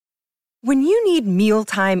When you need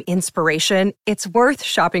mealtime inspiration, it's worth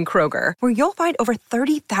shopping Kroger, where you'll find over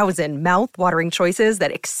 30,000 mouth-watering choices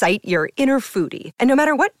that excite your inner foodie. And no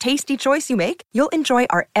matter what tasty choice you make, you'll enjoy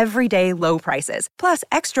our everyday low prices, plus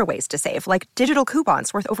extra ways to save, like digital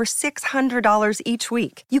coupons worth over $600 each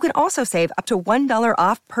week. You can also save up to $1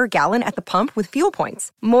 off per gallon at the pump with fuel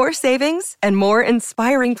points. More savings and more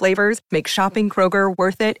inspiring flavors make shopping Kroger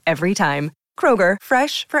worth it every time. Kroger,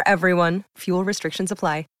 fresh for everyone. Fuel restrictions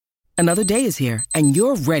apply. Another day is here, and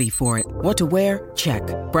you're ready for it. What to wear? Check.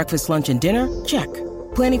 Breakfast, lunch, and dinner? Check.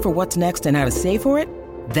 Planning for what's next and how to save for it?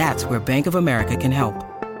 That's where Bank of America can help.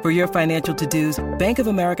 For your financial to-dos, Bank of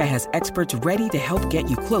America has experts ready to help get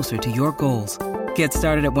you closer to your goals. Get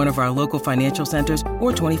started at one of our local financial centers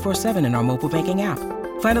or 24/7 in our mobile banking app.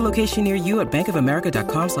 Find a location near you at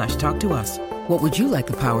bankofamerica.com/talktous. What would you like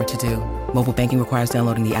the power to do? Mobile banking requires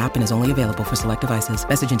downloading the app and is only available for select devices.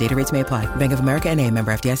 Message and data rates may apply. Bank of America N.A.,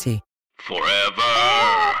 member FDIC. Forever.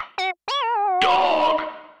 Dog.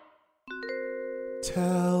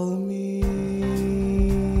 Tell me,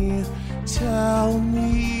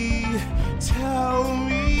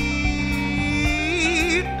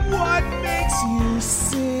 what makes you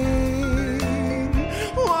sing?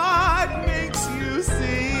 What makes you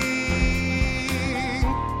sing?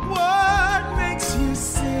 What makes you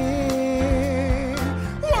sing?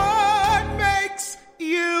 What makes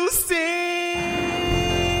you sing?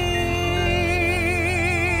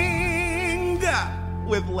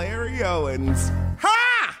 With Larry Owens.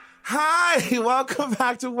 Hi, welcome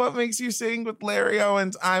back to What Makes You Sing with Larry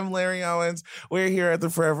Owens. I'm Larry Owens. We're here at the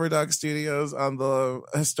Forever Dog Studios on the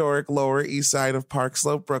historic Lower East Side of Park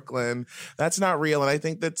Slope, Brooklyn. That's not real, and I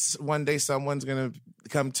think that's one day someone's going to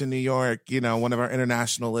come to New York, you know, one of our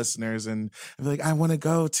international listeners, and be like, I want to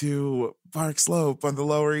go to Park Slope on the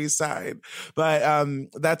Lower East Side. But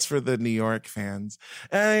that's for the New York fans.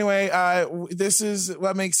 Anyway, this is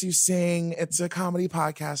What Makes You Sing. It's a comedy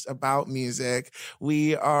podcast about music.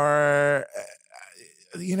 We are...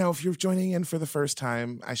 You know, if you're joining in for the first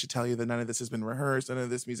time, I should tell you that none of this has been rehearsed. None of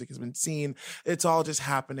this music has been seen. It's all just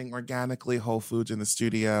happening organically, Whole Foods in the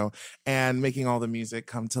studio, and making all the music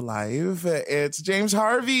come to life. It's James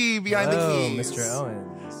Harvey behind the keys. Mr.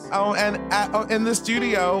 Owens. Oh, and in the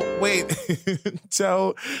studio, wait.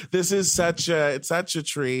 So this is such a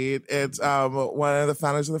treat. It's one of the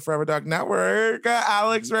founders of the Forever Dog Network,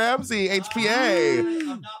 Alex Ramsey, HPA. I'm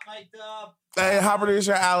not mic'd up. Hot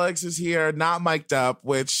producer Alex is here, not mic'd up,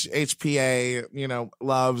 which HPA, you know,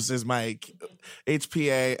 loves his mic.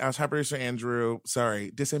 HPA, hot producer Andrew,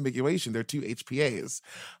 sorry, disambiguation. There are two HPAs.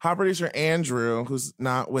 Hot producer Andrew, who's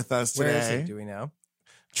not with us today. Where is he? Do we know?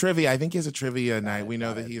 Trivia. I think he has a trivia night. We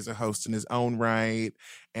know that he is a host in his own right,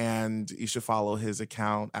 and you should follow his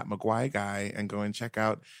account at Maguire Guy and go and check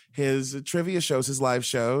out his trivia shows, his live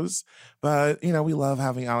shows. But, you know, we love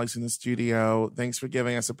having Alex in the studio. Thanks for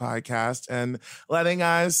giving us a podcast and letting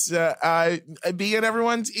us be in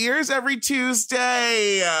everyone's ears every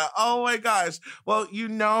Tuesday. Oh my gosh. Well, you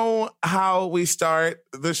know how we start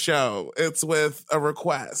the show. It's with a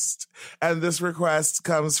request. And this request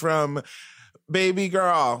comes from Baby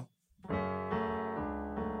Girl.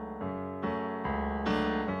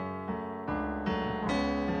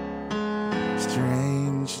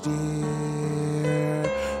 Strange, dear,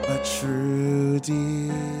 but true,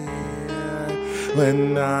 dear.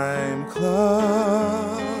 When I'm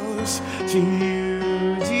close to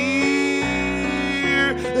you,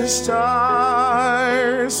 dear, the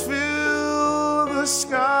stars fill the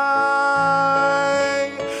sky.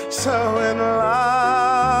 So in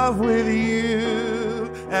love with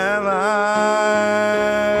you am I,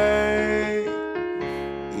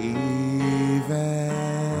 even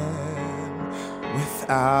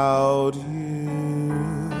without you,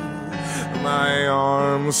 my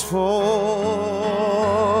arms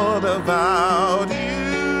fold about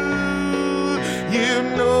you. You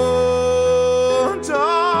know,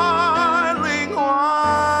 darling,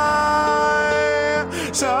 why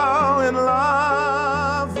so in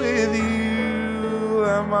love with you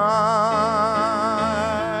am I,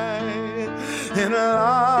 in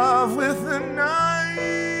love with the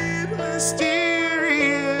night,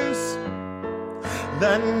 mysterious,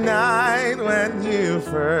 the night when you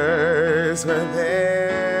first were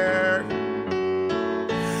there,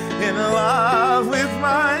 in love with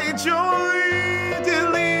my joy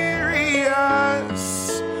delirious,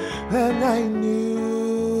 when I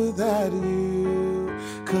knew that you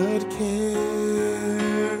could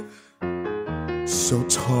care. So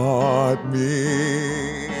taught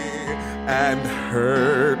me and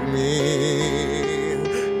hurt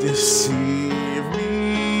me, deceive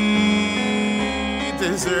me,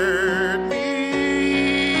 desert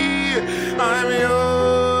me, I'm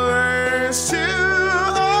yours till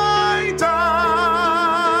I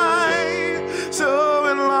die. So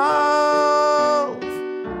in love,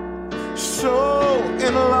 so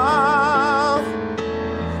in love,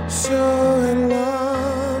 so in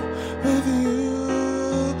love with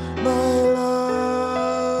you, my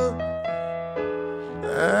love.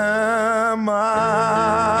 Am I?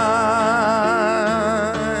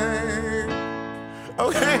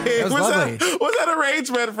 Okay, That was lovely. What's that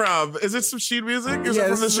arrangement from? Is it some sheet music? Is it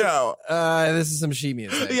from the show? This is some sheet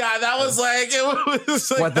music. Yeah, that was like it was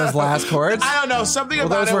like What, those last chords? I don't know. Something Well,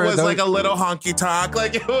 about those it were- was those- like a little honky tonk.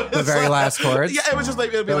 Like it was The very like- last chords? Yeah, it was just like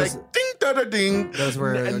it'd be Those- like ding da da ding. Those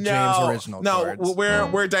were James' original No, chords.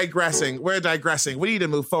 we're digressing. We're digressing. We need to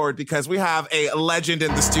move forward because we have a legend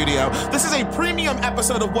in the studio. This is a premium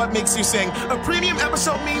episode of What Makes You Sing. A premium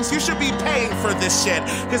episode means you should be paying for this shit.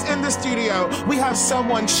 Because in the studio, we have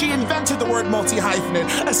someone, she invented the word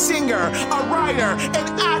multi-hyphenate, a singer, a writer,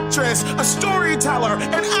 an actress, a storyteller,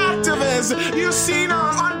 an activist. You've seen her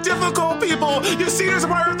on Difficult People. You've seen her as a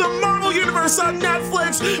part of the Marvel Universe on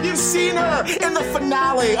Netflix. You've seen her in the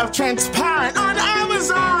finale of Transparent on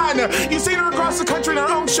Amazon. You've seen her across the country in her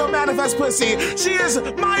own show, Manifest Pussy. She is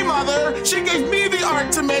my mother. She gave me the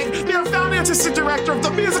art to make. The founding artistic director of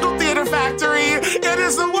the Musical Theater Factory. It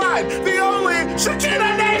is the one, the only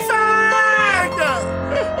Shakina Nathan!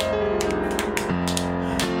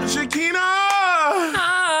 Shakina!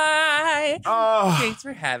 Hi. Oh. Thanks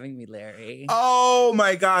for having me, Larry. Oh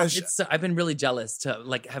my gosh. I've been really jealous to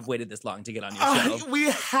have waited this long to get on your show. We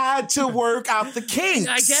had to work out the kinks.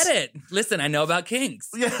 I get it. Listen, I know about kinks.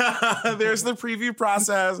 Yeah, there's the preview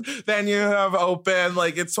process. Then you have open.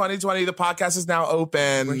 Like it's 2020. The podcast is now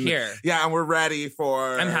open. We're here. Yeah, and we're ready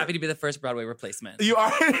for. I'm happy to be the first Broadway replacement. You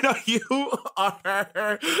are. No, you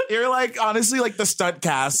are. You're like honestly like the stunt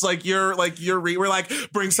cast. Like you're we're like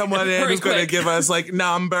bring someone in Very who's going to quick. give us like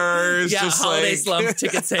numbers. Yeah, just holiday like, slump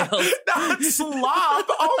ticket sales. Not slop.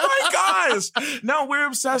 Oh my gosh. No, we're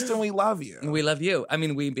obsessed and we love you. We love you. I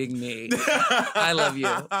mean, we being me. I love you.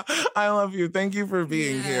 I love you. Thank you for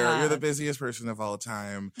being here. Yeah. You're the busiest person of all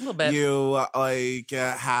time. A little bit. You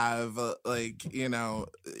have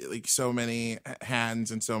like so many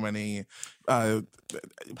hands and so many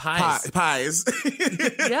Pies. pies.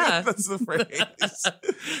 Yeah. That's the phrase.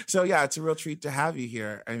 So yeah, it's a real treat to have you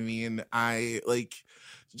here. I mean, I like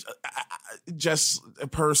just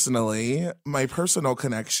personally, my personal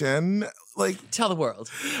connection, like Tell the world.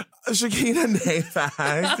 Shakina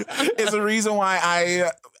Nayfag is the reason why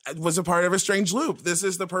I was a part of A Strange Loop. This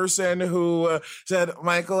is the person who said,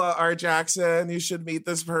 Michael R. Jackson, you should meet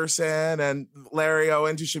this person, and Larry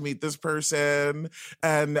Owens, you should meet this person.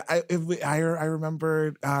 And I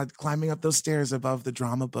remember climbing up those stairs above the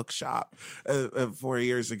drama bookshop 4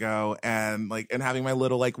 years ago, and having my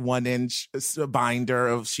little 1-inch binder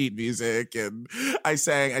of sheet music, and I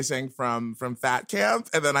sang from Fat Camp,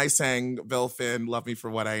 and then I sang Bill Finn, Love Me for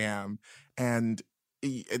What I Am, and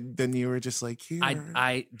then you were just like, here.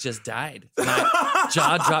 I just died. My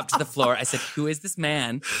jaw dropped to the floor. I said, "Who is this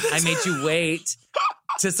man?" I made you wait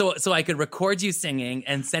so I could record you singing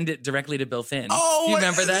and send it directly to Bill Finn. Oh, Do you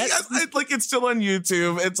remember that? Yes, it's still on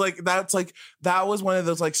YouTube. It's that was one of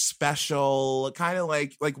those special kind of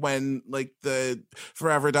like when the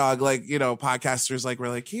Forever Dog podcasters were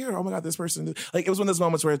like, here, oh my god, this person, it was one of those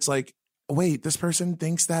moments where it's like, wait, this person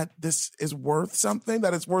thinks that this is worth something,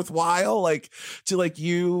 that it's worthwhile,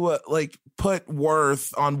 you put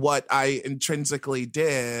worth on what I intrinsically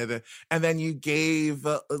did. And then you gave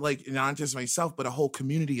not just myself, but a whole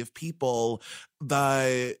community of people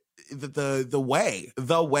the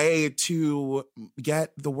way to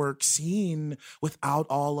get the work seen without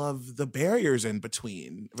all of the barriers in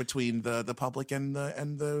between the public and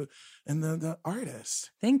the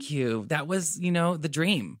artist. Thank you. That was, the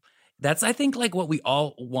dream. That's, I think, what we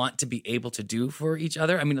all want to be able to do for each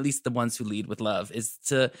other. I mean, at least the ones who lead with love, is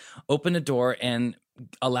to open a door and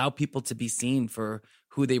allow people to be seen for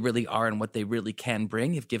who they really are and what they really can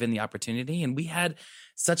bring if given the opportunity. And we had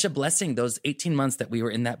such a blessing those 18 months that we were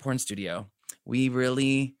in that porn studio. We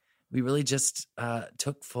really just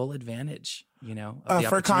took full advantage, of the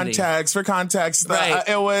opportunity. For context, Right.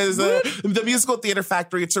 It was the Musical Theater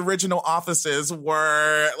Factory. Its original offices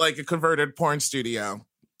were a converted porn studio.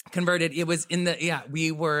 Converted. It was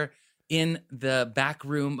we were in the back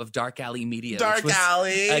room of Dark Alley Media. Dark which was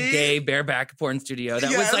Alley. a gay bareback porn studio that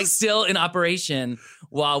was like still in operation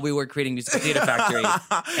while we were creating Musical Theater Factory.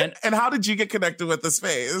 And how did you get connected with the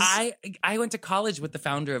space? I went to college with the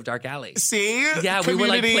founder of Dark Alley. See? Yeah, we were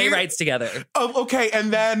like playwrights together. Oh, okay.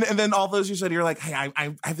 And then all those years later, you're like, hey,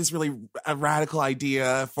 I have this really radical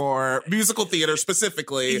idea for musical theater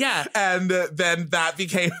specifically. Yeah. And then that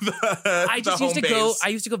became I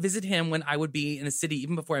used to go visit him when I would be in the city,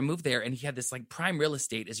 even before I moved there. And he had this like prime real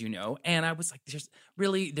estate, as you know. And I was like,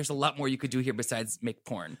 there's a lot more you could do here besides make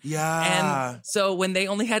porn. Yeah. And so when they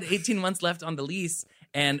only had 18 months left on the lease,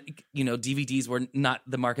 and DVDs were not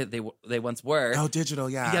the market they once were. Oh, digital,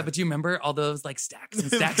 yeah. Yeah, but do you remember all those like stacks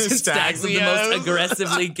and stacks and Stacks, stacks of the most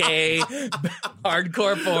aggressively gay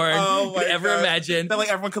hardcore porn you could ever imagine? That like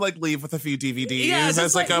everyone could like leave with a few DVDs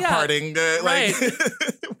as like a yeah. parting Right.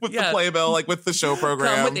 with the playbill, like with the show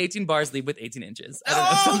program. Come with 18 bars, leave with 18 inches. I don't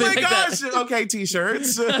know, something my like gosh. that. Okay,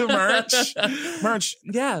 t-shirts, merch.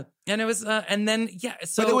 Yeah. And it was, and then,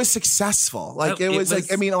 so. But it was successful. Like, it was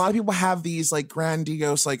like, I mean, a lot of people have these like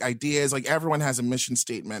grandiose like ideas. Like everyone has a mission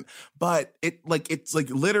statement, but it's like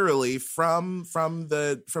literally from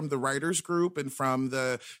the writers group and from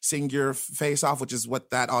the Sing Your Face Off, which is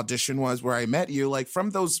what that audition was where I met you. Like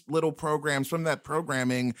from those little programs, from that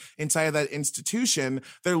programming inside of that institution,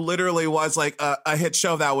 there literally was like a hit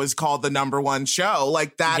show that was called The Number One Show.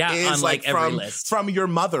 Like that is like from your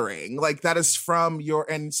mothering. Like that is from your,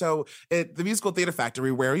 and so the Musical Theater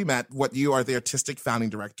Factory, where we met, what you are the artistic founding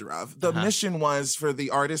director of, the mission was for the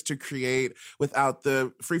artist to create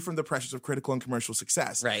free from the pressures of critical and commercial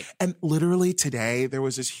success. Right. And literally today there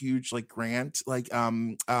was this huge like grant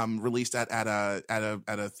released at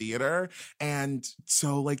a theater, and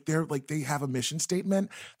so like they have a mission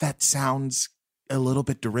statement that sounds a little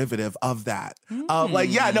bit derivative of that.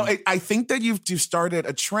 I think that you've started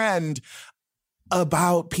a trend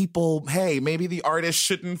about people, hey, maybe the artist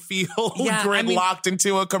shouldn't feel gridlocked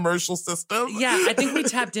into a commercial system. Yeah, I think we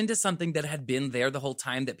tapped into something that had been there the whole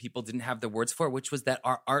time that people didn't have the words for, which was that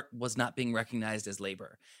our art was not being recognized as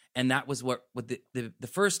labor. And that was what the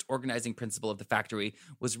first organizing principle of the factory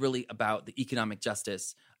was really about, the economic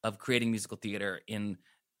justice of creating musical theater in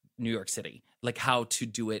New York City, like how to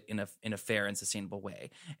do it in a fair and sustainable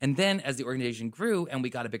way. And then as the organization grew and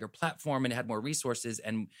we got a bigger platform and had more resources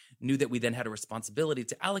and knew that we then had a responsibility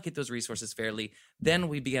to allocate those resources fairly, then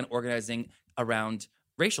we began organizing around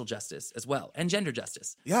racial justice as well and gender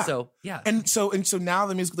justice. Yeah. So, yeah. And so now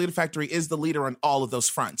the Musical Theater Factory is the leader on all of those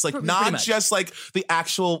fronts. Like Pretty not just like the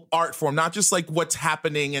actual art form, not just like what's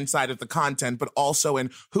happening inside of the content, but also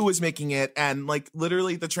in who is making it, and like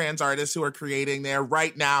literally the trans artists who are creating there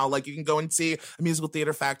right now. Like you can go and see a Musical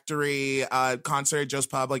Theater Factory concert at Joe's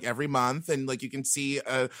Pub like every month, and like you can see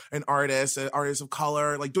an artist of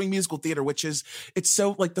color like doing musical theater, which is, it's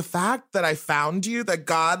so like the fact that I found you, that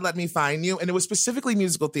God let me find you, and it was specifically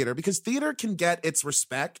musical theater, because theater can get its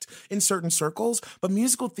respect in certain circles, but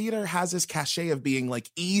musical theater has this cachet of being like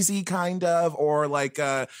easy kind of, or like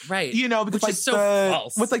right, because which like is so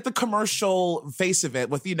false. With like the commercial face of it,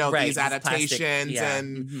 with these adaptations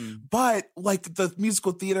and but like the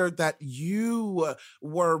musical theater that you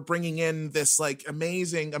were bringing in this like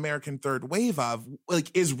amazing American third wave of, like,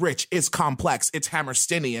 is rich, is complex, it's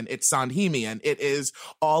Hammersteinian, it's Sondheimian, it is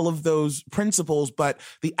all of those principles, but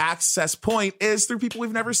the access point is through people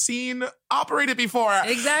we've never seen operated before.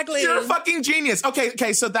 Exactly. You're a fucking genius.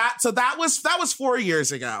 Okay. So that was 4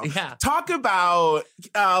 years ago. Yeah. Talk about,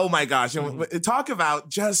 oh my gosh. Talk about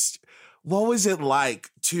just, what was it like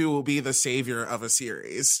to be the savior of a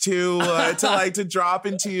series, to drop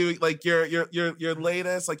into like your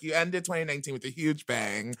latest, like you ended 2019 with a huge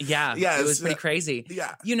bang. Yeah. It was pretty crazy.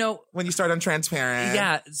 Yeah. When you started on Transparent.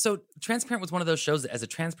 Yeah. So Transparent was one of those shows that as a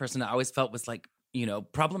trans person, I always felt was like,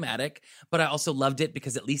 problematic, but I also loved it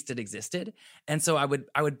because at least it existed. And so I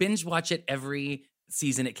would binge watch it every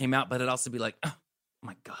season it came out, but it'd also be like, oh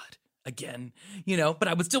my God, again, but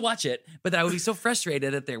I would still watch it. But I would be so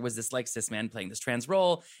frustrated that there was this like cis man playing this trans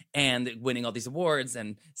role and winning all these awards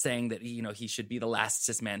and saying that, he should be the last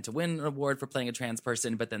cis man to win an award for playing a trans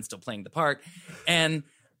person, but then still playing the part. And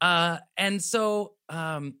so,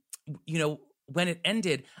 when it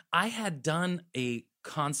ended, I had done a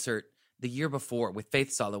concert the year before with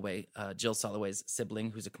Faith Soloway, Jill Soloway's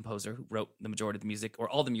sibling, who's a composer who wrote the majority of the music, or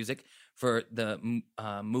all the music for the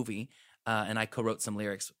movie. And I co-wrote some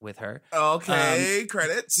lyrics with her. Okay,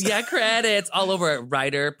 credits. Yeah, credits all over it.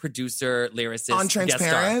 Writer, producer, lyricist. On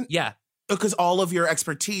Transparent? Yeah. Because all of your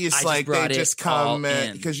expertise, like they just come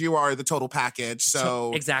because you are the total package.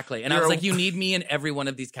 So exactly. And I was like, you need me in every one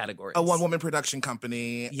of these categories. A one-woman production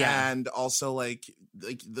company. Yeah. And also like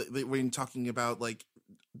like when talking about like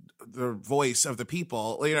the voice of the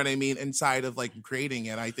people, you know what I mean, inside of like creating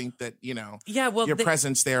it. I think that, you know, your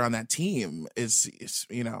presence there on that team is,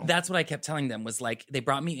 you know. That's what I kept telling them was like, they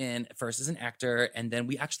brought me in first as an actor, and then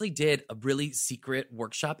we actually did a really secret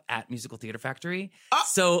workshop at Musical Theater Factory.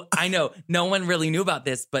 So I know no one really knew about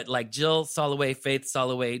this, but like Jill Soloway, Faith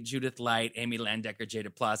Soloway, Judith Light, Amy Landecker,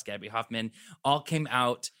 Jada Ploss, Gabby Hoffman, all came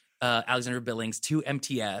out, Alexander Billings to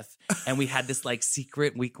MTF, and we had this like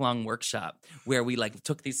secret week-long workshop where we like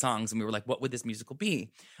took these songs and we were like, what would this musical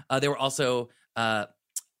be? There were also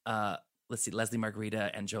let's see, Leslie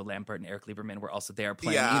Margarita and Joe Lampert and Eric Lieberman were also there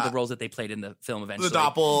playing the roles that they played in the film eventually.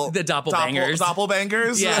 The doppelbangers.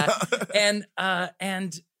 Doppelbangers. Yeah.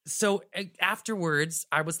 And so afterwards,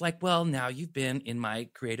 I was like, well, now you've been in my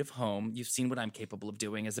creative home. You've seen what I'm capable of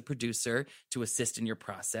doing as a producer to assist in your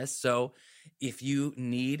process. So if you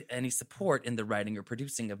need any support in the writing or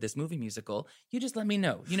producing of this movie musical, you just let me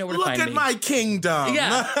know. You know where to find me. Look at my kingdom.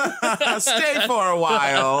 Yeah. Stay for a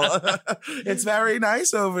while. It's very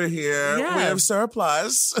nice over here. Yeah. We have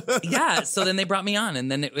surplus. Yeah. So then they brought me on.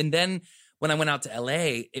 And then when I went out to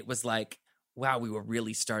LA, it was like, wow, we were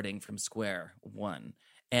really starting from square one.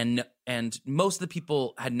 And most of the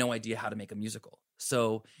people had no idea how to make a musical.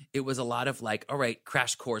 So it was a lot of like, all right,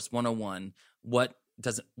 crash course 101. What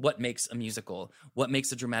makes a musical? What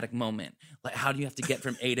makes a dramatic moment? Like, how do you have to get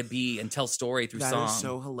from A to B and tell story through song? That is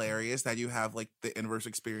so hilarious that you have like the inverse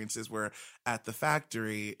experiences where at the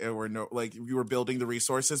factory there were no, like, you were building the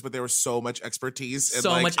resources, but there was so much expertise and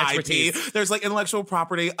like IP. There's like intellectual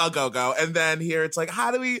property, a go-go. And then here it's like,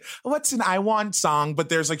 what's an I Want song? But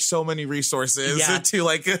there's like so many resources to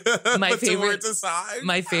like my put words aside.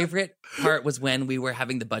 My favorite part was when we were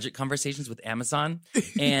having the budget conversations with Amazon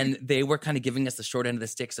and they were kind of giving us the short end of the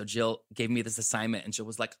stick. So Jill gave me this assignment and Jill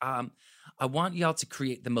was like, I want y'all to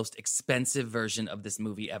create the most expensive version of this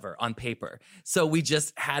movie ever on paper. So we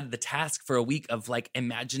just had the task for a week of like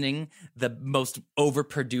imagining the most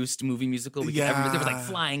overproduced movie musical we could ever. There was like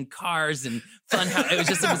flying cars and fun. It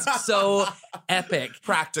was so epic.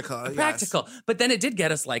 Practical. But then it did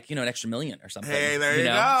get us like, an extra $1 million or something. Hey, there you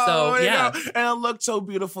go. So yeah. And it looked so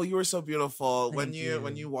beautiful. You were so beautiful. When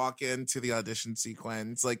you walk into the audition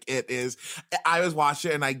sequence, like it is, I was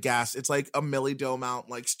watching it and I gasped. It's like a Millie Domount,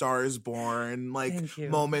 like Star is Born, like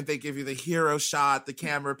moment. They give you the hero shot, the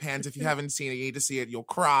camera pans. If you haven't seen it, you need to see it. You'll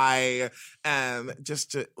cry. And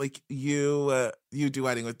just to like you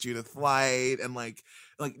duetting with Judith Light and like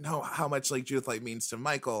know how much like Judith Light means to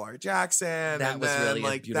Michael R. Jackson. That was really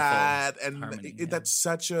like that. And harmony, that's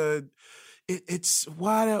such a. It's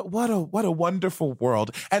what a wonderful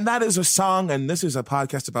world. And that is a song, and this is a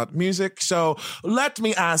podcast about music. So let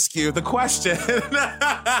me ask you the question. Let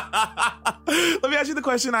me ask you the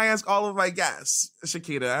question I ask all of my guests,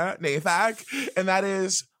 Shakita, Nathak, and that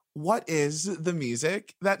is, what is the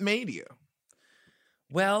music that made you?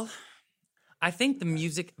 Well, I think the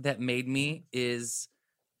music that made me is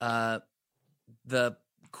the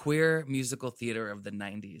queer musical theater of the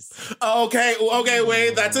 90s. Okay,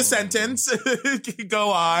 wait, that's a sentence.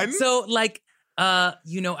 Go on. So, like,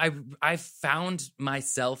 I found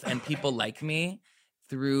myself and people like me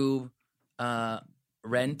through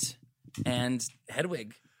Rent and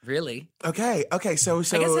Hedwig. Really? Okay. So I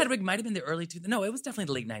guess Hedwig might have been the early No, it was definitely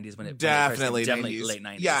the late 90s when it definitely late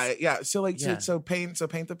 90s. Yeah. So paint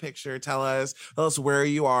the picture. Tell us where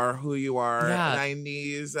you are, who you are. Yeah.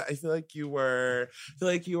 90s. I feel like you were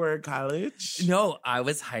in college. No, I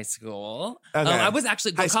was high school. Okay. I was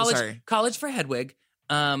actually college for Hedwig.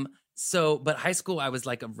 But high school I was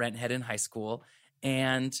like a rent head in high school,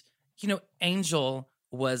 and Angel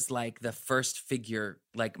was like the first figure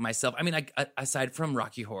like myself. I mean, aside from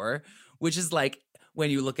Rocky Horror, which is like,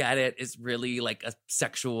 when you look at it, is really like a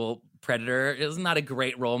sexual predator. It was not a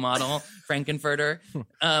great role model, Frankenfurter.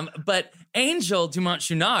 But Angel Dumont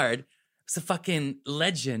Chouinard was a fucking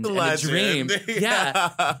legend and a dream.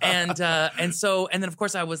 Yeah. And then of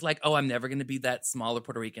course I was like, I'm never going to be that smaller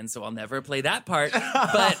Puerto Rican, so I'll never play that part.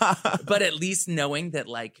 But at least knowing that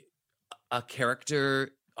like a character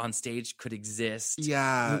on stage could exist, who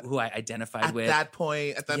I identified with. At that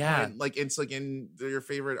point, like it's like in your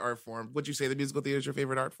favorite art form. Would you say the musical theater is your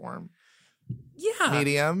favorite art form? Yeah,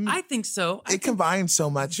 medium. I think so. It combines so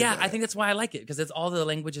much. Yeah, I think that's why I like it, because it's all the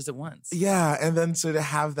languages at once. Yeah, and then so to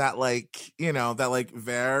have that like that like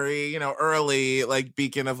very early like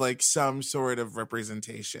beacon of like some sort of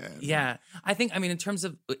representation. Yeah, I think in terms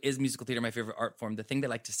of is musical theater my favorite art form, the thing that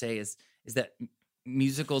I like to say is that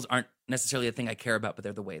musicals aren't necessarily a thing I care about, but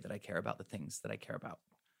they're the way that I care about the things that I care about.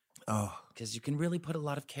 Oh, because you can really put a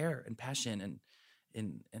lot of care and passion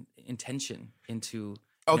and intention into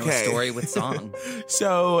Okay. Story with song.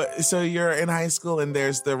 So you're in high school and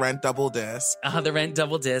there's the Rent double disc. The Rent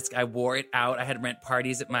double disc. I wore it out. I had Rent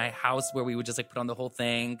parties at my house where we would just like put on the whole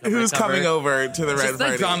thing. Who's coming over to the Rent just like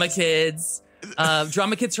party? drama kids.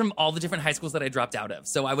 Drama kids from all the different high schools that I dropped out of.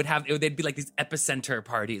 So I would have, they'd be like these epicenter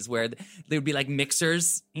parties where they would be like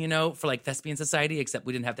mixers, you know, for like Thespian Society, except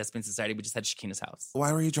we didn't have Thespian Society. We just had Shakina's house.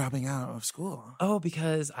 Why were you dropping out of school? Oh,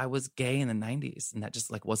 because I was gay in the 90s and that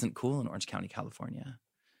just like wasn't cool in Orange County, California.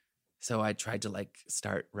 So I tried to like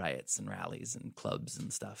start riots and rallies and clubs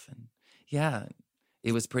and stuff. And yeah,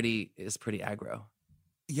 it was pretty aggro.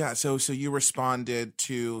 Yeah, so you responded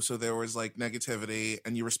to, so there was like negativity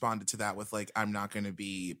and you responded to that with like, I'm not going to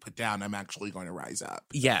be put down. I'm actually going to rise up.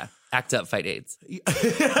 Yeah. Act up, fight AIDS.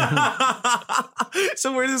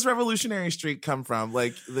 So where does revolutionary streak come from?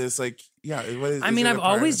 Like this, like, yeah. What is, I mean, I've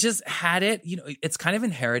always just had it. You know, it's kind of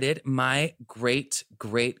inherited. My great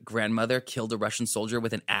grandmother killed a Russian soldier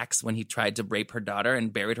with an axe when he tried to rape her daughter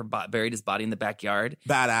and buried his body in the backyard.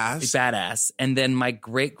 Badass. And then my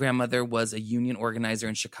great grandmother was a union organizer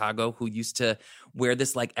in Chicago who used to wear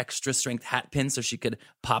this like extra strength hat pin so she could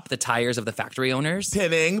pop the tires of the factory owners.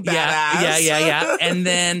 Pinning, badass. Yeah. And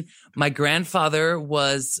then my grandfather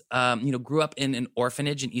was, grew up in an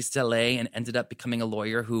orphanage in East LA and ended up becoming a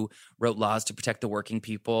lawyer who wrote laws to protect the working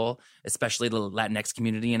people, especially the Latinx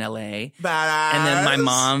community in LA. Badass. And then my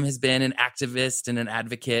mom has been an activist and an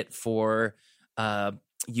advocate for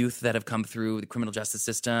youth that have come through the criminal justice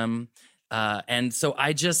system. And so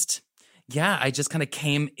I just kind of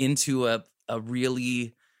came into a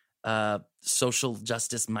really social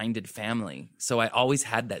justice minded family. So I always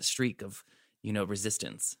had that streak of,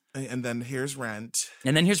 resistance. And then here's Rent.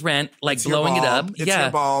 Like it's blowing it up. It's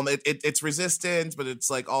your balm. It's resistance, but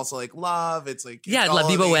it's like also like love. It's like La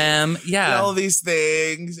Vie Boheme. Yeah, all these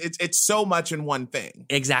things. It's so much in one thing.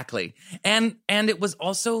 Exactly. And it was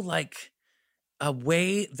also like a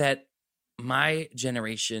way that my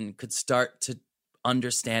generation could start to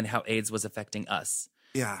understand how AIDS was affecting us.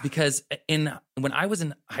 Yeah. Because when I was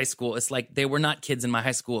in high school, it's like there were not kids in my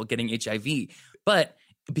high school getting HIV, but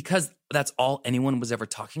because that's all anyone was ever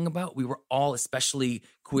talking about, we were all, especially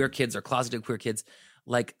queer kids or closeted queer kids,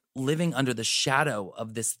 like living under the shadow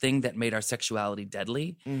of this thing that made our sexuality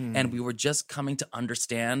deadly. Mm. And we were just coming to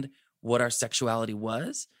understand what our sexuality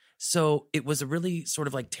was. So it was a really sort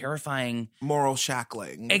of like terrifying moral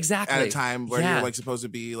shackling. Exactly. At a time where you're like supposed to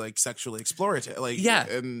be like sexually explorative. Like,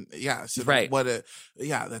 So right.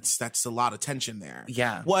 That's a lot of tension there.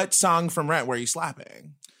 Yeah. What song from Rent were you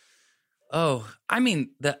slapping? Oh, I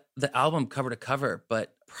mean, the album cover to cover,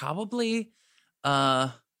 but probably,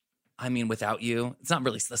 Without You. It's not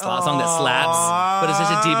really a song that slaps, but it's such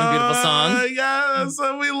a deep and beautiful song. Yes,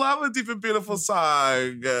 we love a deep and beautiful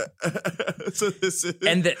song. So this is,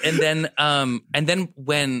 and then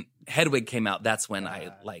when Hedwig came out, that's when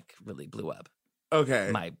I like really blew up.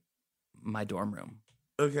 Okay, my dorm room.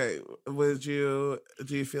 Okay, do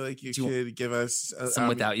you feel like you could give us some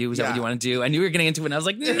Without You? Is that what you want to do? And you were getting into it, and I was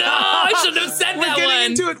like, no, I shouldn't have said that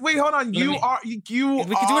one. Into it. Wait, hold on. We could do it all.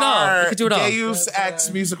 We could do it all. Deus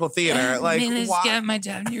Ex musical theater. Like, let's get my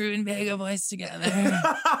Daphne Rubin-Vega voice together.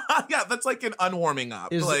 Yeah, that's like an unwarming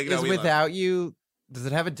up. Is Without You? Does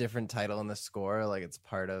it have a different title in the score? Like it's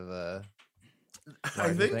part of a.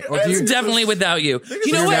 I think it's definitely Without You.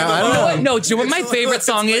 You know what? No, do you know what my favorite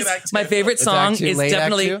song is? My favorite song is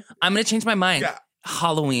definitely. I'm going to change my mind. Yeah.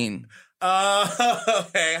 Halloween.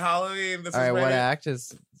 Okay, Halloween. All right, what act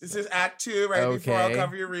is? This is Act 2, right before I'll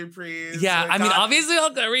Cover Your Reprise. Yeah, obviously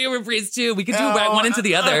I'll Cover Your Reprise too. We could do one into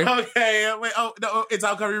the other. Okay, wait. Oh no, it's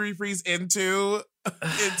I'll Cover Your Reprise into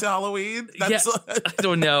Halloween. That's I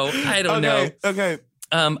don't know. Okay.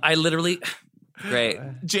 I literally. Great.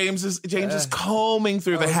 James is combing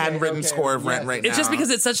through the handwritten score of Rent right now. It's just because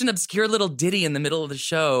it's such an obscure little ditty in the middle of the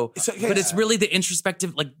show. But it's really the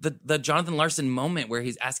introspective, like the Jonathan Larson moment where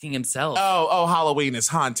he's asking himself. Oh, Halloween is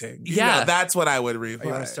haunting. Yeah. That's what I would replay. You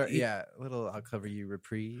want to start? Yeah, a little I'll Cover You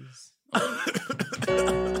reprise. Yeah,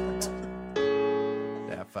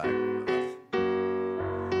 fuck.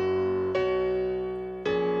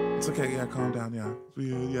 It's okay. Yeah, calm down. Yeah.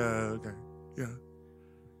 Okay. Yeah.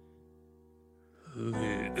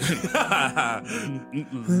 Live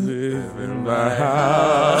in my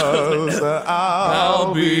house,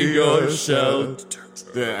 I'll be your shelter.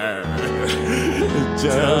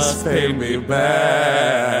 Just pay me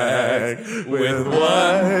back with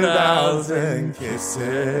 1,000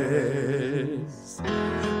 kisses.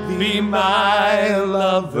 Be my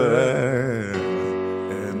lover,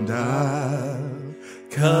 and I'll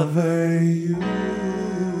cover you.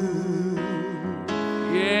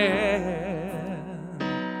 Yeah.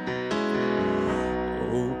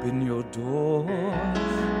 door.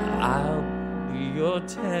 I'll be your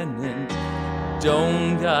tenant.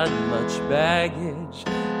 Don't got much baggage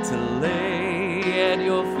to lay at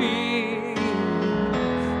your feet,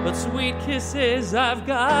 but sweet kisses I've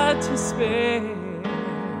got to spare.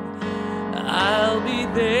 I'll be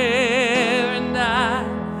there and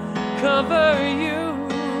I'll cover you.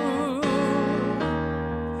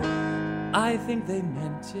 I think they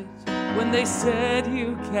meant it when they said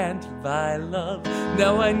you can't buy love.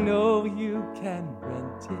 Now I know you can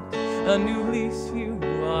rent it. A new lease, you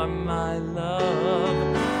are my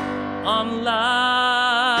love. On life,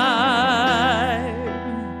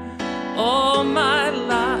 all my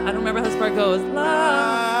life. I don't remember how this part goes. Life,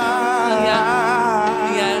 yeah.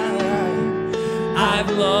 I've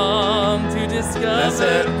longed to discover. That's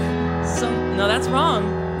it. No, that's wrong.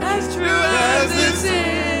 As true as this is.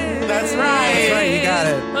 That's right. That's right, you got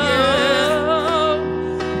it.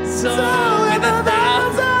 So with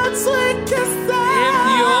 1,000 sweet kisses, if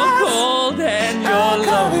you're cold and you're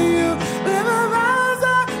lonely, you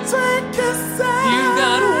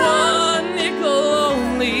got one nickel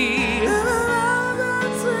only.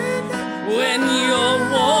 When you're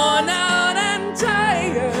worn out and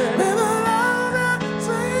tired,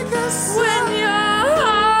 when your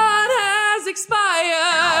heart has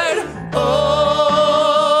expired, oh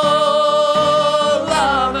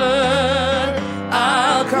lover,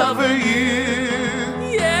 I'll cover you.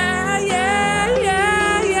 Yeah, yeah,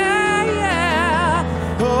 yeah, yeah,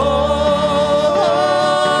 yeah. Oh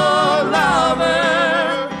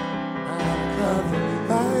lover, I'll cover you.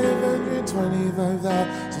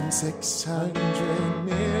 525,600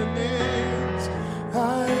 minutes,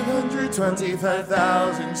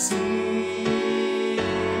 525,000 seasons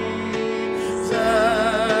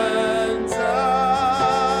of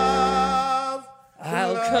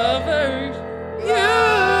I'll cover you.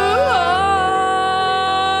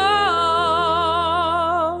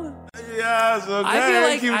 Yes, okay. I feel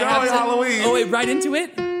like Keep I going, have to. Halloween. Oh wait, right into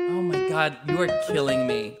it. Oh my God, you are killing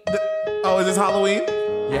me. Oh, is this Halloween?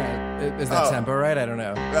 Yeah, is that tempo right? I don't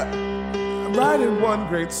know. I'm writing one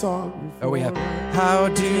great song. Oh, we have. How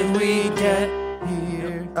did we get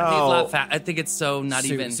here? I think it's a lot I think it's so not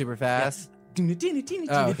even super fast. Oh, okay.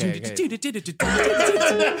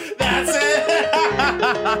 That's it.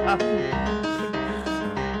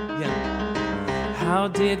 Yeah. How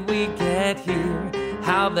did we get here?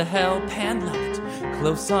 How the hell Pan looked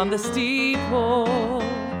close on the steeple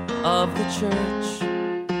of the church.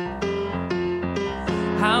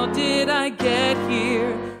 How did I get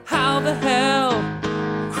here? How the hell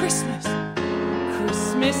Christmas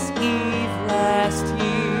Eve last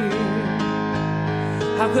year?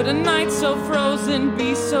 How could a night so frozen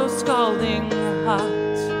be so scalding hot?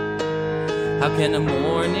 How can a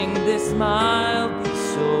morning this mild be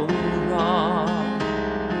so raw?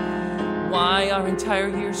 Why are entire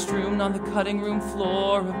years strewn on the cutting room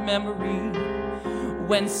floor of memory,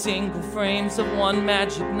 when single frames of one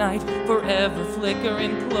magic night forever flicker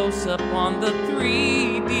in close-up on the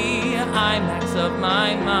 3D IMAX of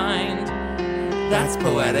my mind? That's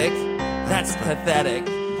poetic, that's pathetic.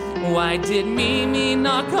 Why did Mimi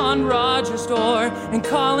knock on Roger's door and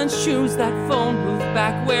Collins choose that phone booth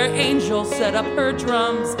back where Angel set up her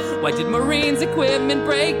drums? Why did Maureen's equipment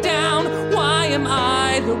break down? Why am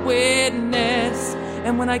I the witness?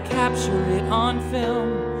 And when I capture it on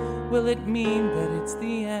film, will it mean that it's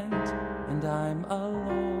the end and I'm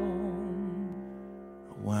alone?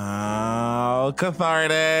 Wow,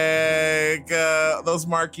 cathartic. Those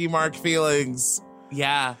Marky Mark feelings.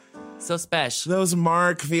 Yeah, so special. Those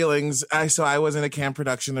Mark feelings. So I was in a camp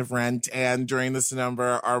production of Rent, and during this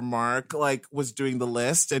number, our Mark was doing the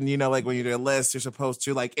list, and like when you do a list, you're supposed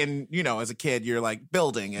to as a kid, you're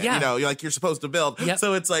building it. Yeah. You're supposed to build. Yep.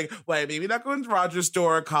 So it's why maybe not going to Roger's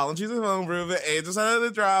store, Colin she's a home room, Angel side of the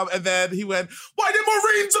drum, and then he went, why did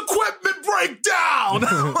Maureen's equipment break down?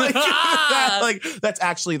 That's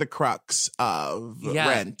actually the crux of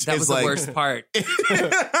Rent. That was the worst part.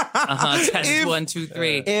 Test 1, 2,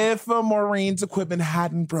 3. If Maureen's equipment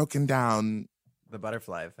hadn't broken down, The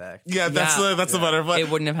butterfly effect. yeah, that's the butterfly. It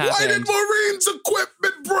wouldn't have happened. Why did Maureen's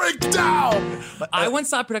equipment break down? I once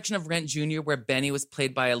saw a production of Rent Jr. where Benny was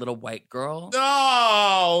played by a little white girl.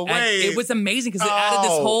 Oh, And wait. it was amazing because it added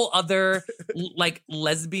this whole other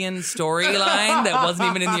lesbian storyline that wasn't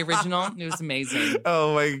even in the original. It was amazing.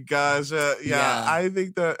 Oh my gosh. Yeah. I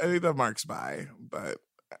think the Mark's by, but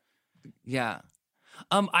Yeah.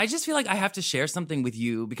 I just feel like I have to share something with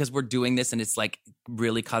you because we're doing this and it's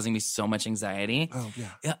really causing me so much anxiety. oh yeah.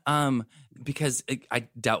 Yeah, because I'm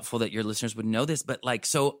doubtful that your listeners would know this, but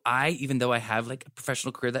so even though I have a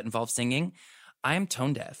professional career that involves singing, I am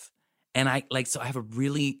tone deaf. And I have a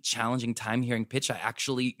really challenging time hearing pitch. I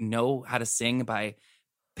actually know how to sing by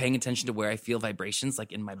paying attention to where I feel vibrations,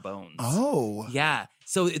 like in my bones. Oh. Yeah.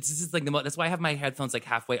 So it's just like that's why I have my headphones like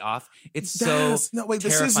halfway off. It's This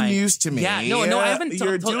is news to me. Yeah. No, I haven't.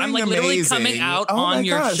 You're doing I'm like amazing. literally coming out oh on my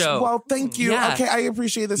your gosh. show. Well, thank you. Yeah. Okay, I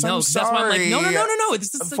appreciate this. No, I'm that's why I'm like, sorry. no.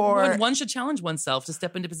 This is for- one should challenge oneself to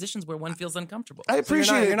step into positions where one feels uncomfortable. I So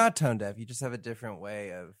appreciate you're it. not tone deaf. You just have a different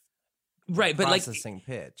way of Right, but like processing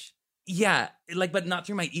pitch. yeah, like but not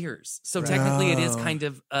through my ears. So Right. technically, it is Oh. kind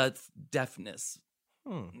of deafness.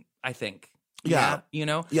 I think. Yeah. You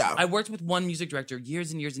know? Yeah. I worked with one music director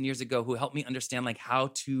years and years and years ago who helped me understand like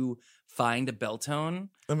how to find a bell tone.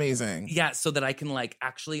 Amazing. Yeah, so that I can like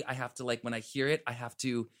actually I have to like when I hear it, I have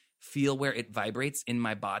to feel where it vibrates in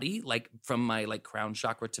my body, like from my like crown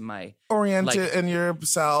chakra to my Orient like- it in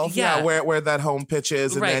yourself. Yeah. Where that home pitch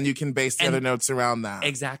is, and Right. then you can base the And- other notes around that.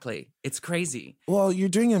 exactly. It's crazy. Well, you're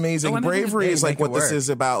doing amazing. Oh, I'm having a Bravery day. is like Make it what this work. is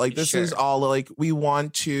about. Like this is Sure. all like we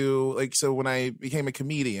want to like. So when I became a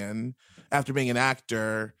comedian after being an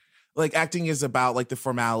actor, like acting is about like the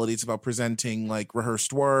formality. It's about presenting like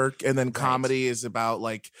rehearsed work, and then comedy is about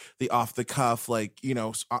like the off the cuff. Like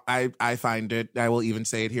I find it. I will even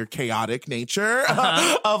say it here: chaotic nature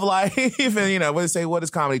of life, and what is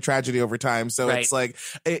comedy? Tragedy over time. So Right. it's like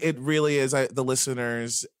it really is. The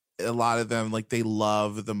listeners. A lot of them like they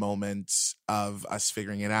love the moments of us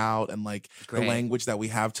figuring it out and like the Great. language that we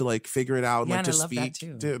have to like figure it out and Yeah, like and to I love that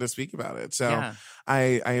speak too. to speak about it. So Yeah.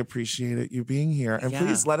 I appreciate it you being here, and Yeah.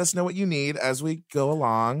 please let us know what you need as we go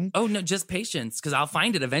along. Oh no, just patience, because I'll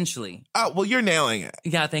find it eventually. Oh well, you're nailing it.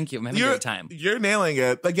 Yeah, thank you. I'm having a great time. You're nailing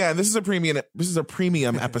it. Again, this is a premium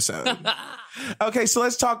episode. Okay, so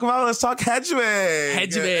let's talk Hedwig.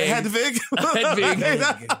 Hedwig. Hedwig.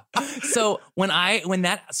 So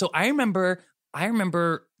I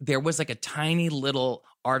remember there was like a tiny little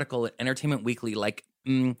article at Entertainment Weekly, like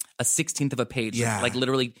a 16th of a page, Yeah. like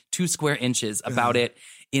literally 2 square inches about it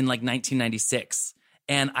in like 1996.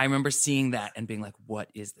 And I remember seeing that and being like, what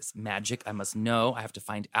is this magic? I must know. I have to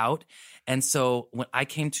find out. And so when I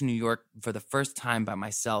came to New York for the first time by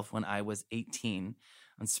myself when I was 18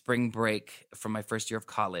 on spring break from my first year of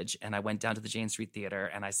college, and I went down to the Jane Street Theater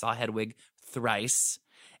and I saw Hedwig thrice,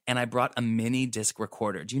 and I brought a mini disc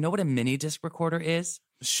recorder. Do you know what a mini disc recorder is?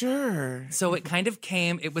 Sure. So it kind of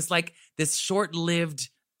came, it was like this short-lived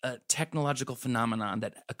technological phenomenon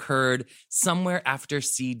that occurred somewhere after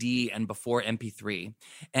CD and before MP3.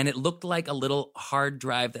 And it looked like a little hard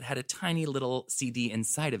drive that had a tiny little CD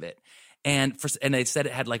inside of it. And they said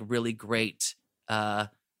it had like really great sound.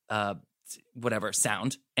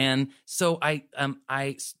 And so I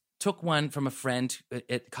took one from a friend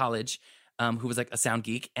at college who was like a sound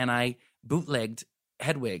geek, and I bootlegged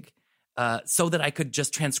Hedwig so that I could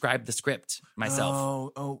just transcribe the script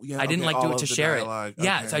myself. Oh, yeah. I didn't okay, like do all it to of the share dialogue. it.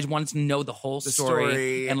 Yeah, Okay. so I wanted to know the whole The story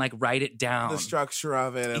story, and like write it down. the structure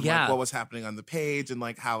of it and Yeah. like what was happening on the page and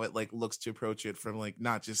like how it like looks to approach it from like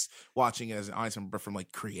not just watching it as an audience member but from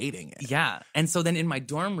like creating it. Yeah. And so then in my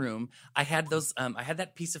dorm room, I had those I had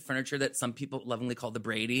that piece of furniture that some people lovingly call the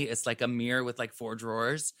Brady. It's like a mirror with like 4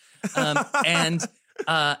 drawers. And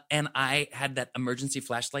I had that emergency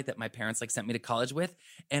flashlight that my parents like sent me to college with,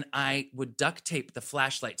 and I would duct tape the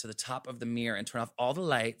flashlight to the top of the mirror and turn off all the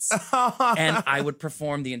lights, and I would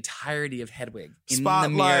perform the entirety of Hedwig in the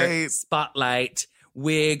mirror. Spotlight,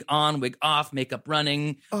 wig on, wig off, makeup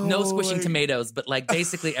running, no squishing my- tomatoes, but like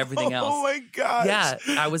basically everything else. Oh my gosh. Yeah,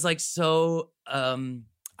 I was like so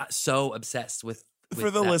obsessed with For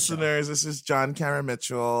the that show. listeners, this is John Kara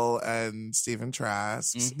Mitchell and Stephen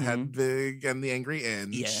Trask, Mhm. Hedwig and the Angry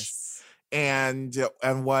Inch. Yes. And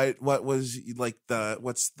what was like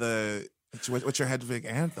what's your Hedwig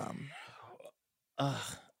anthem?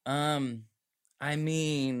 I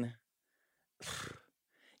mean,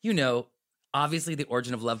 obviously the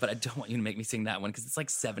Origin of Love, but I don't want you to make me sing that one because it's like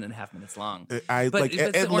 7.5 minutes long. But it's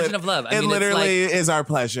the Origin of Love. I It mean, literally it's is our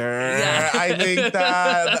pleasure. Yeah.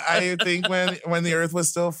 I think when the earth was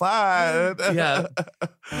still flat. Yeah.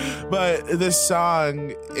 But this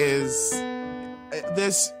song is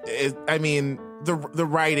I mean the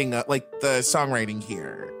writing like the songwriting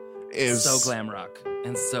here is so glam rock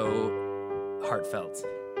and so heartfelt.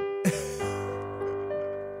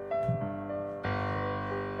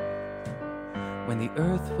 When the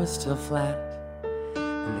earth was still flat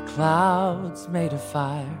and the clouds made of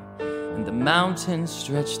fire and the mountains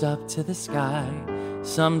stretched up to the sky,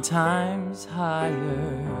 sometimes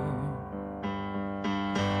higher.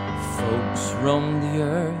 Folks roamed the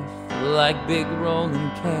earth like big rolling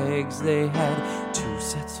kegs. They had 2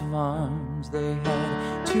 sets of arms, they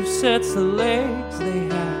had 2 sets of legs, they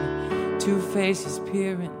had 2 faces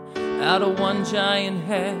peering out of one giant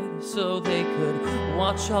head so they could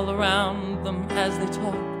watch all around them as they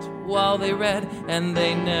talked while they read, and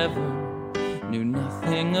they never knew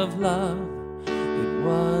nothing of love. It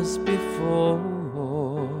was before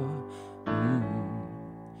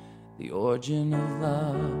the origin of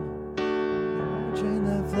love. Origin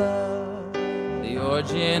of love. The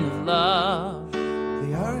origin of love.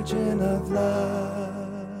 The origin of love.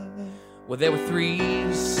 Well, there were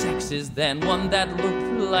three sexes then, one that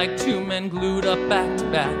looked like two men glued up back to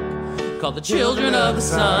back, called the children of the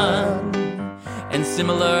sun. And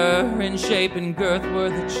similar in shape and girth were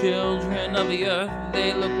the children of the earth.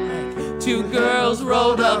 They looked like two girls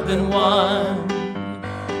rolled up in one.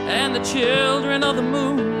 And the children of the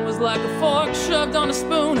moon was like a fork shoved on a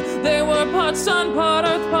spoon. They were part sun, part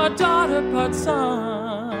earth, part daughter, part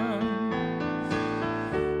son.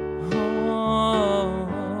 Oh,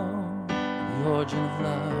 the origin of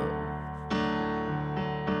love.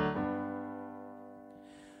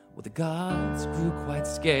 Well, the gods grew quite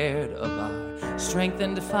scared of our strength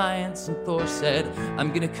and defiance, and Thor said,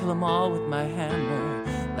 I'm gonna kill them all with my hammer,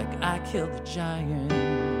 like I killed the giants.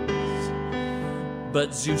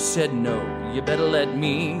 But Zeus said, no, you better let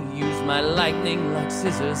me use my lightning like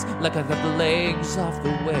scissors, like I got the legs off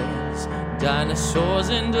the whales, dinosaurs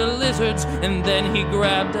into lizards. And then he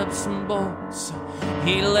grabbed up some bolts.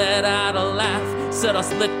 He let out a laugh, said I'll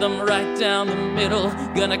split them right down the middle,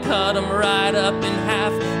 gonna cut them right up in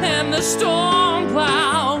half. And the storm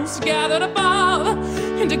clouds gathered above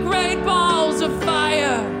into great balls of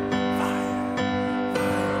fire.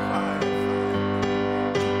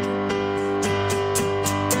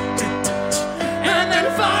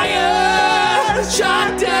 Fire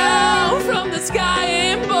shot down from the sky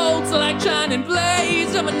in bolts like shining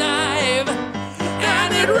blades of a knife,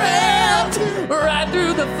 and it ripped right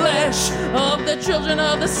through the flesh of the children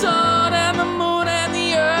of the sun and the moon and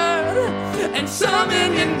the earth. And some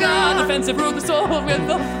Indian gun, offensive ruthless sword with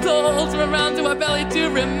the holes around to our belly to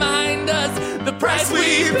remind us the price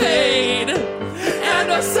we paid.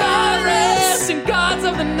 And Osiris and gods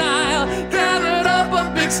of the Nile gathered up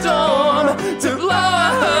a big storm to blow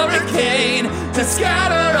a hurricane, to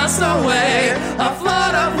scatter us away, a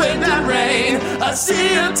flood of wind and rain, a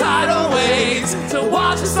sea of tidal waves to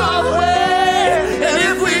wash us all away. And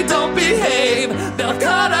if we don't behave, they'll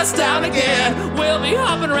cut us down again. We'll be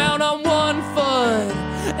hopping around on one foot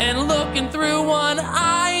and looking through one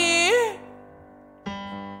eye.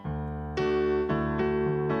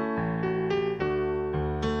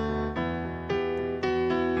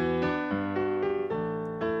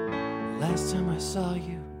 Last time I saw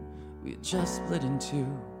you, we had just split in two.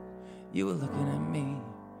 You were looking at me,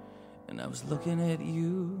 and I was looking at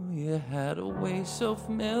you. You had a way so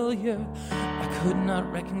familiar I could not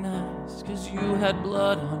recognize, 'cause you had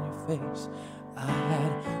blood on your face, I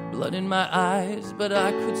had blood in my eyes. But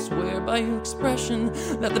I could swear by your expression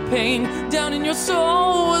that the pain down in your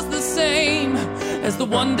soul was the same as the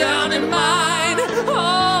one down in mine.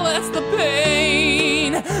 Oh, that's the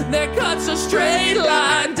pain that cuts a straight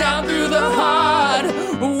line down through the heart.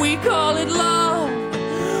 We call it love.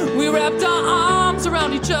 We wrapped our arms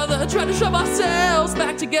around each other, tried to shove ourselves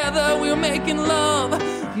back together. We were making love,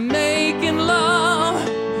 making love.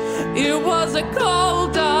 It was a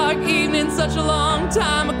cold, dark evening such a long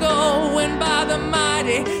time ago, when by the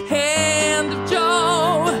mighty hand of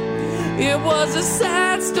Joe. It was a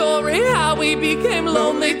sad story how we became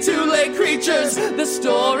lonely, too-late creatures. The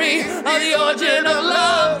story of the origin of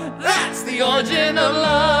love. That's the origin of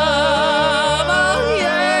love. Oh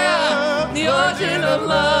yeah, the origin of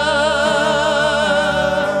love.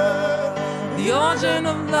 The origin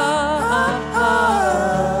of love.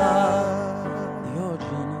 The origin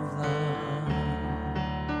of love.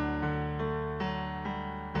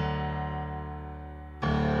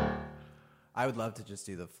 I would love to just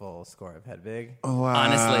do the full score of Hedwig. Wow.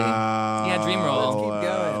 Honestly. Yeah, dream roll. Let's keep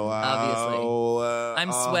going. Obviously.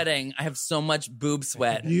 I'm sweating. I have so much boob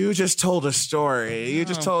sweat. You just told a story. You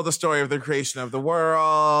just told the story of the creation of the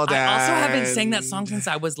world. I also have been and- saying that song since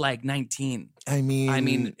I was like 19. I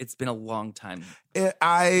mean, It's been a long time.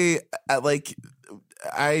 I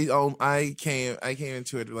came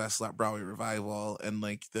into it last Broadway revival, and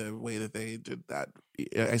like the way that they did that.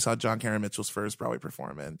 I saw John Cameron Mitchell's first Broadway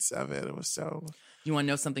performance of it. It was so. You want to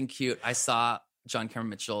know something cute? I saw John Cameron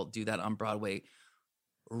Mitchell do that on Broadway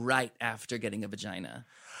right after getting a vagina.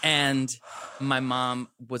 And my mom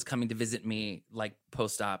was coming to visit me like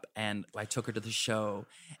post-op, and I took her to the show,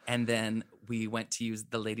 and then we went to use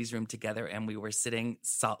the ladies' room together, and we were sitting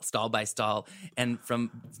stall by stall, and from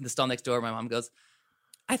the stall next door, my mom goes,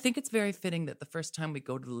 I think it's very fitting that the first time we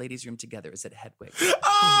go to the ladies' room together is at Hedwig.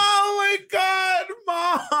 Oh my God,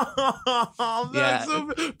 Mom! That's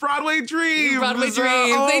a Broadway dream. Broadway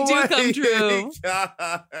dreams, they do come true.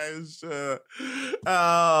 Gosh.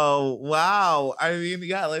 Oh wow! I mean,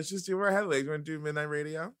 yeah. Let's just do our Hedwig. You want to do Midnight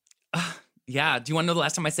Radio? Yeah. Do you want to know the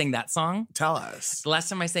last time I sang that song? Tell us. The last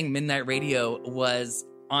time I sang Midnight Radio was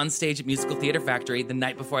on stage at Musical Theater Factory the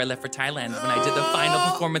night before I left for Thailand when I did the final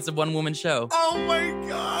performance of One Woman Show. Oh my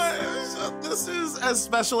gosh. This is as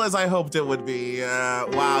special as I hoped it would be.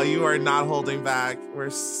 Wow, you are not holding back. We're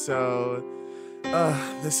so...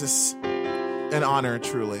 this is an honor,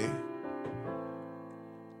 truly.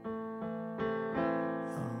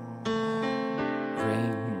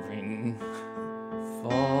 Rain, rain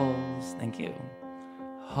falls. Thank you.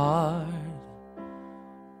 Heart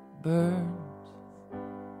burns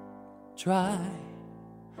dry.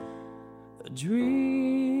 A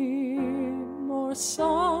dream or a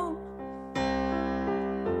song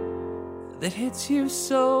that hits you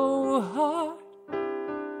so hard,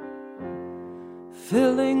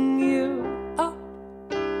 filling you up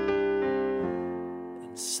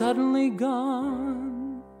and suddenly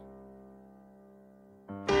gone.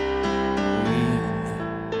 Breathe,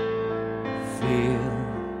 feel,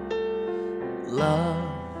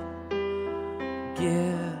 love,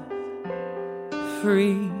 give,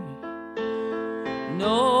 free.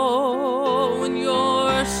 Know in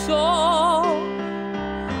your soul,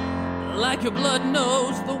 like your blood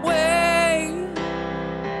knows the way,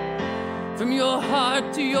 from your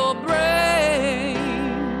heart to your brain.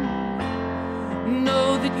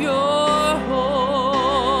 Know that you're whole,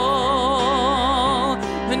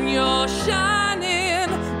 and you're shining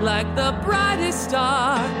like the brightest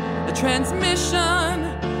star, a transmission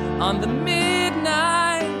on the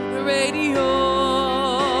midnight radio.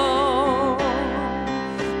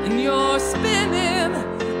 And you're spinning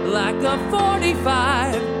like a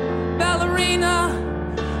 45 ballerina,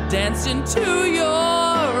 dancing to your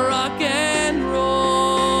rock and roll.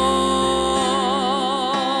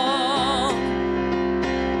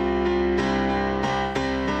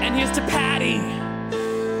 And here's to Patty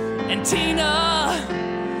and Tina,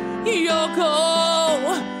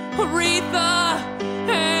 Yoko, Aretha,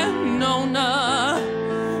 and Nona,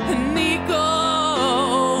 and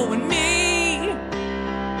Nico, and me,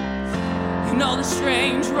 and all the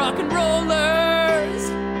strange rock and rollers.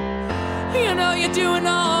 You know you're doing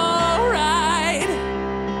all right,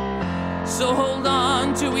 so hold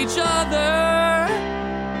on to each other.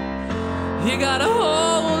 You gotta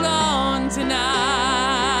hold on tonight.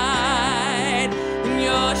 And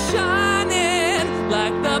you're shining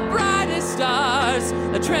like the brightest stars,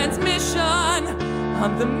 a transmission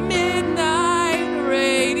on the midnight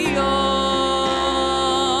radio.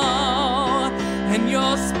 And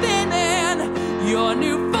you're spinning your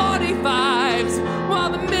new 45s while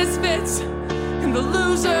the misfits and the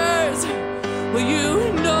losers, well,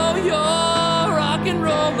 you know you're rock and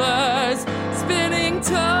rollers spinning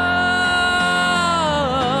toe.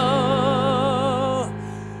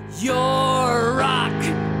 You're rock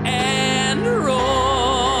and roll.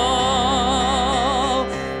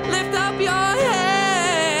 Lift up your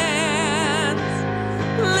hands.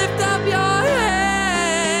 Lift up your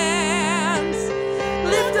hands.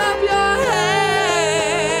 Lift up your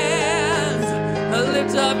hands.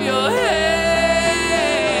 Lift up your hands.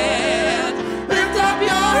 Lift up your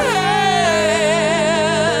hands.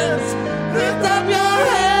 Lift up your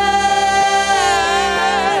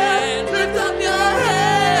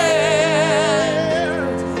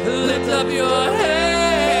hands. Lift up your hands. Lift up your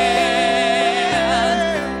hands.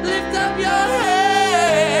 Lift up your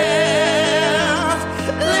hands.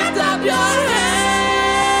 Lift up your hands.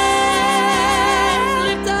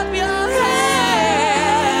 Lift up your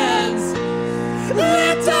hands.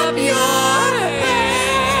 Lift up your hands.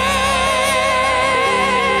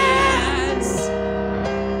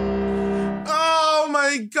 Oh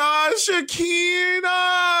my gosh, Shakina!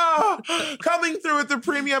 Coming through with the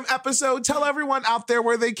premium episode. Tell everyone out there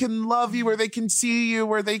where they can love you, where they can see you,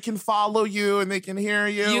 where they can follow you, and they can hear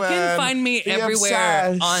you. You can and find me be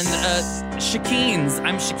everywhere obsessed. on Shakeens.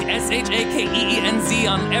 I'm Shakeenz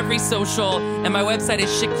on every social, and my website is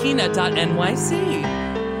shakina.nyc.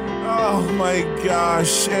 Oh my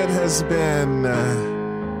gosh, it has been...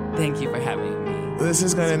 Thank you for having me. this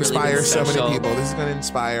is going to It's really inspire been so many special. people. This is going to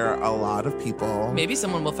inspire a lot of people. Maybe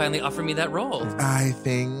someone will finally offer me that role. I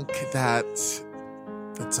think that's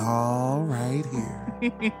all right here.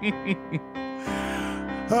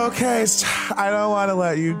 Okay, I don't want to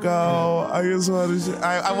let you go. I just want to.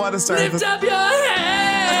 I want to start. Lift up your hands.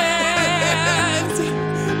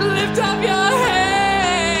 Lift up your hands.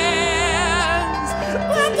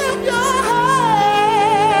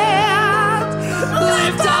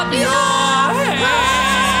 Lift up your hands.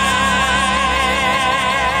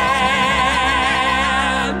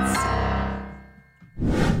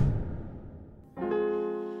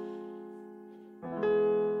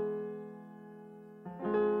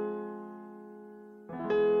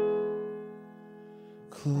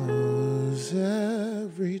 Close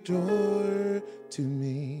every door to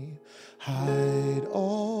me, hide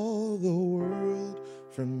all the world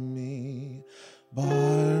from me,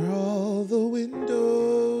 bar all the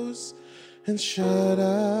windows and shut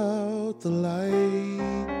out the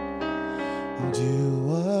light. Do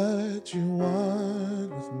what you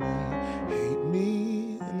want with me, hate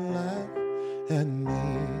me and laugh at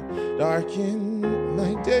me, darken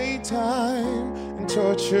my daytime and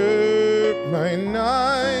torture my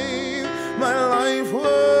night. My life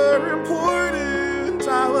were important,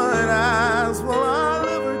 I would ask, will I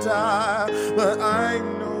live or die? But I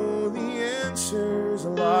know the answers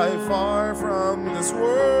lie far from this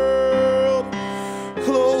world.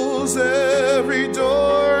 Close every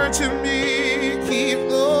door to me, keep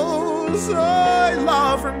those I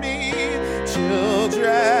love from me.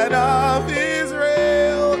 Children of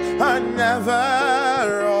Israel are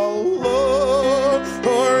never alone,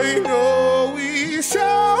 for I know we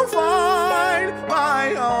shall find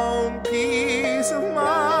my own peace of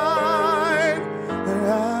mind, that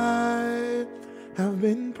I have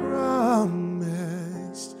been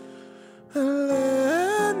promised a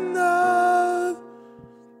land of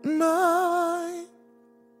my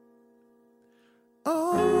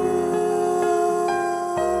own.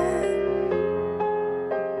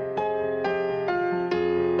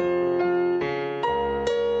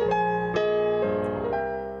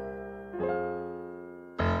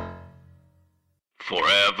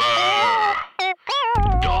 Forever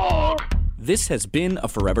Dog. This has been a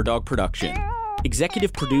Forever Dog production.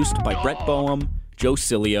 Executive produced by Brett Boehm, Joe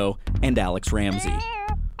Cilio, and Alex Ramsey.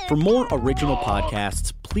 For more original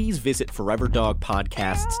podcasts, please visit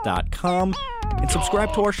foreverdogpodcasts.com and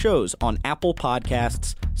subscribe to our shows on Apple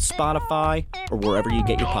Podcasts, Spotify, or wherever you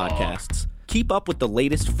get your podcasts. Keep up with the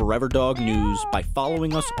latest Forever Dog news by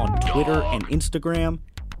following us on Twitter and Instagram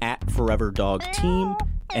 @ForeverDogTeam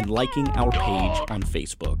and liking our page on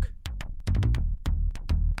Facebook.